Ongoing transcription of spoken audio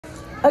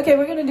Okay,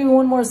 we're gonna do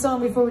one more song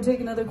before we take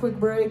another quick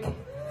break.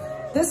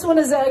 This one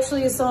is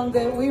actually a song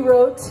that we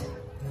wrote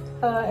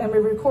and we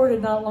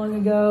recorded not long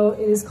ago.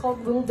 It is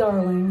called Little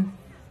Darling.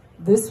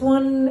 This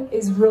one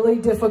is really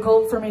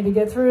difficult for me to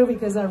get through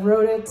because I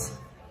wrote it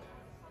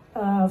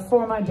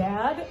for my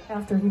dad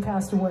after he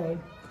passed away.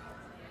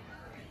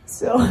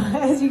 So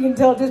as you can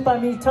tell just by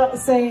me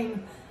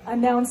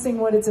announcing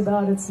what it's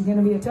about, it's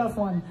gonna be a tough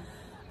one.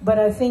 But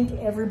I think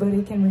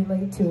everybody can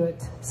relate to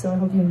it. So I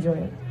hope you enjoy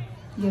it.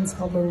 Again, it's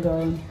called Little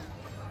Darling.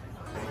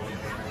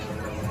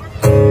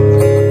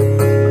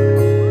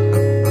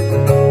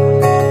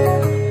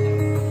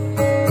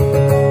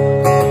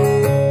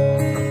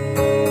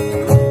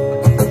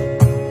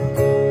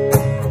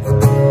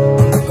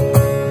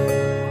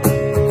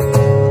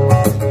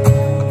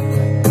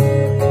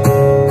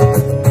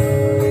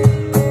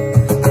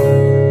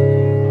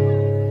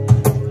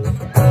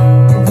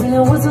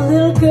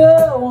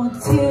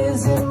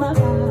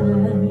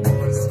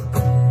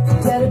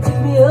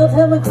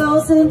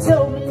 And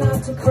told me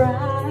not to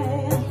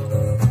cry.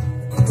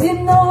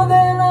 Didn't know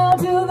that I'll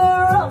do the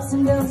ups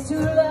and downs to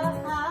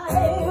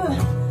life.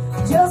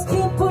 Just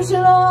keep pushing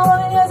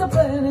on, and there's a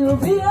plan, it'll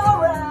be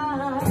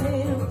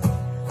alright.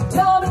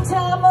 Time and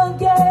time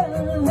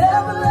again,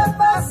 never left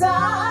my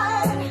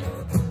side.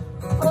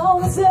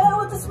 Always there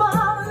with a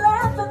smile and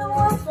laughing and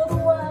words for the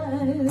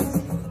wise.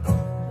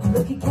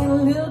 Lucky can a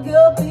little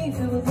girl be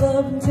filled with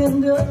love and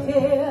tender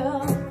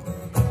care?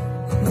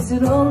 Is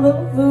it all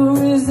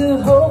over? Is there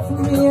hope for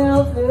me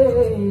out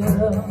there?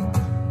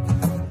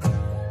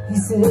 He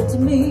said to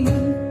me,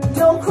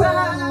 don't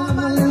cry,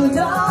 my little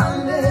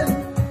darling.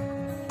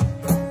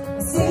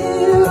 I'll see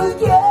you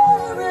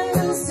again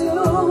real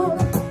soon.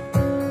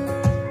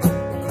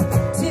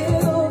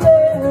 Till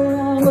then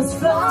I must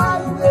fly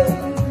away.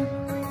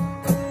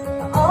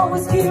 I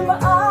always keep my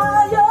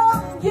eye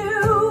on you.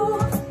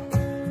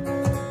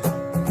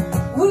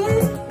 We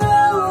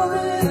know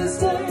that this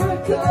day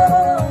would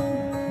come.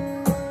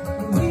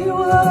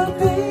 Would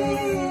be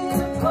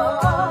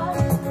apart.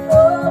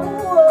 Oh,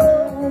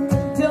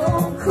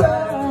 don't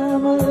cry,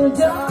 my little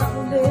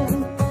darling.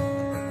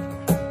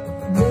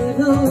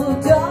 Little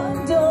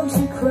darling, don't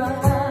you cry.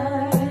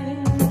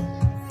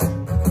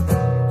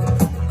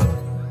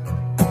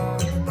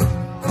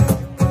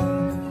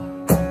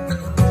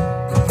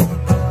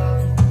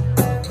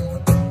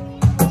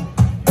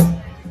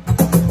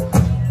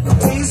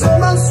 Days and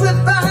months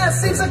went by,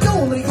 seems like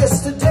only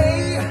yesterday.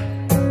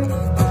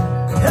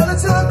 Held it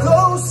so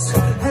close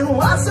and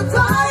watched it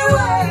fly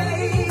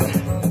away.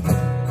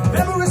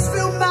 Memories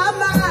fill my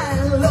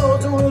mind, Lord,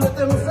 don't let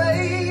them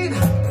fade.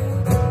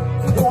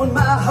 Knowing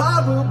my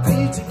heart will be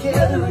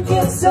together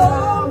again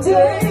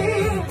someday.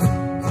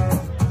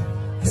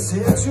 He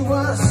said to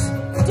us,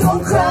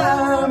 don't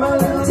cry, my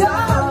little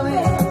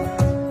darling.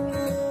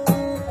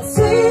 I'll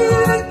see you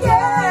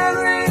again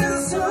real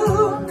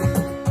soon.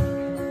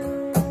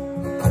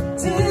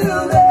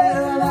 Till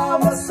then I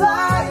must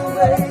fly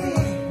away.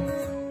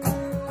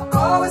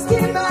 Always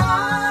keep my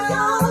eye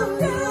on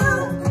you.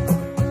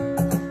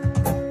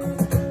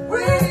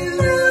 We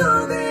knew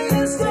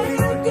this day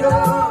would go.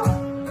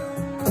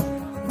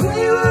 We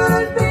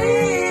would be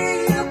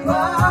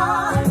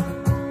apart.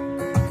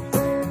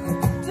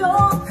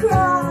 Don't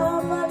cry,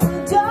 my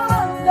little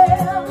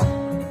darling.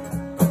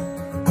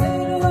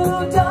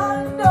 Little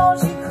darling, don't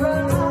you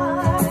cry.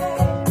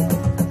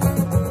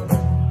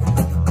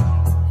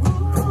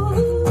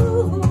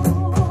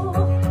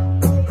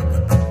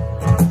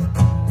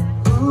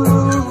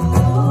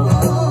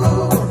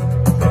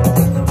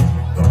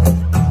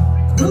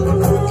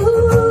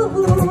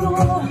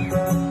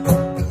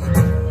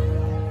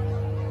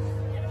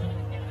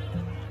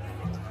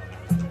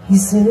 He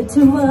said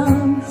to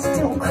us,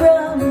 don't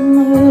cry, my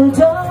little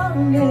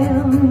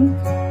darling.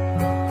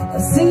 I'll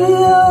see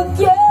you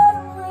again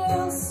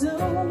real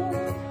soon.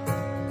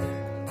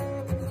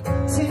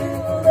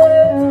 Till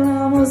then I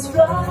must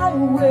fly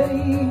away.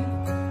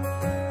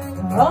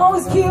 I'll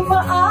always keep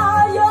my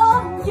eye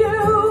on you.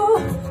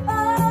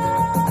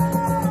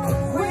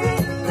 We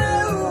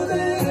knew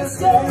this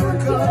day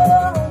would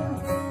come.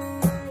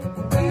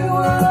 We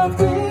would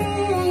be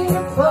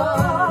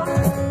apart.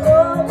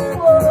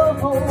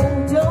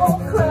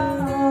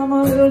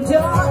 Little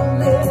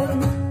darling,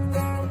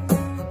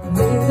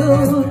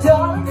 little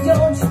darling,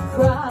 don't you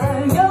cry.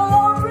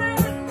 You're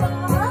in my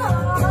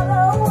heart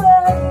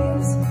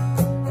always.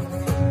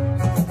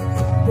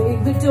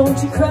 Baby, don't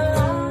you cry.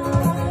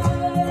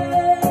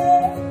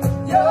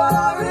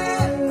 You're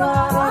in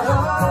my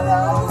heart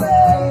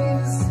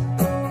always.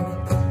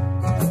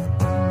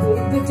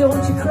 Baby,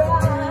 don't you cry.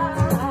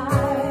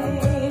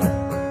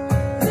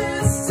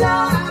 It's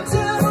time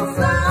to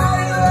fly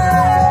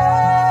away.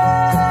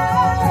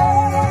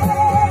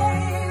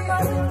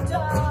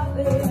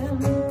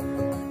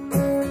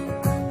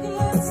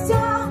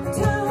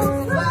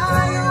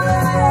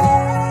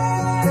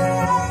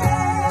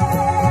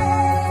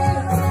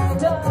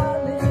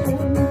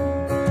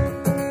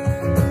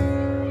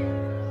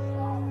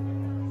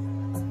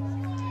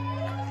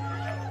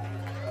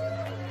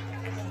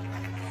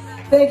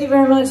 Thank you.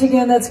 very much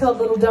again. That's called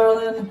Little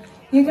Darlin'.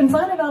 You can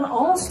find it on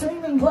all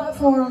streaming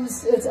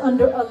platforms. It's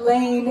under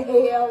Alane,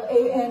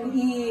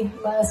 A-L-A-N-E,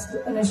 last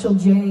initial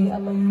J,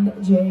 Alane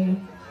J.